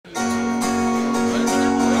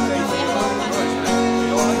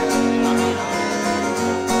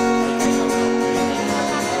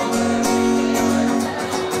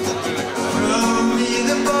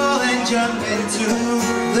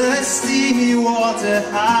water,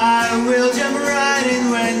 I will jump right in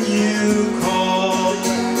when you call.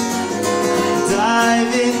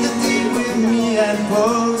 Dive in the deep with me and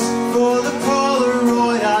pose for the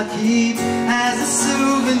Polaroid I'll keep as a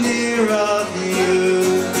souvenir of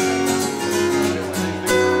you.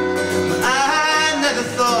 I never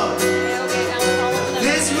thought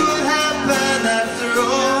this would happen after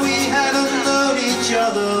all. We haven't known each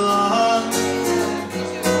other long.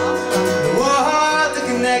 The war that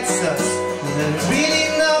connects us, there's really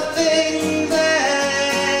nothing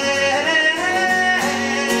there.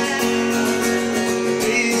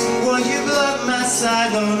 Please, won't you block my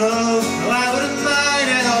side? No, no, no, I wouldn't mind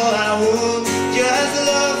at all. I would just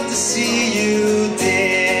love to see you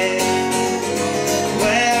dear.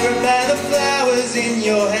 Wear a band of flowers in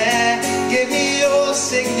your hair, give me your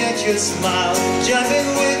signature smile, jump in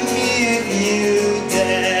with me if you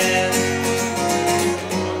dare.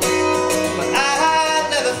 But I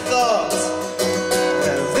never thought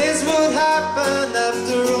that this would happen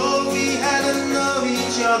after all. We hadn't known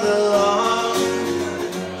each other long.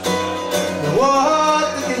 The war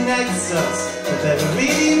that connects us, but there's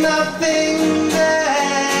really nothing there.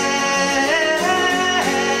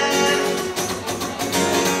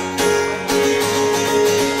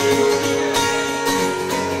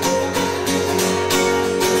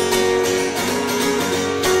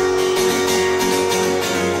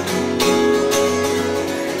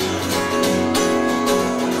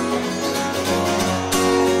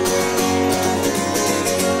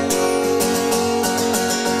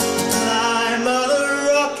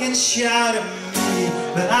 Shout at me,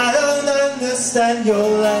 but I don't understand your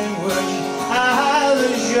language. I have a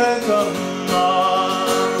jeu commence.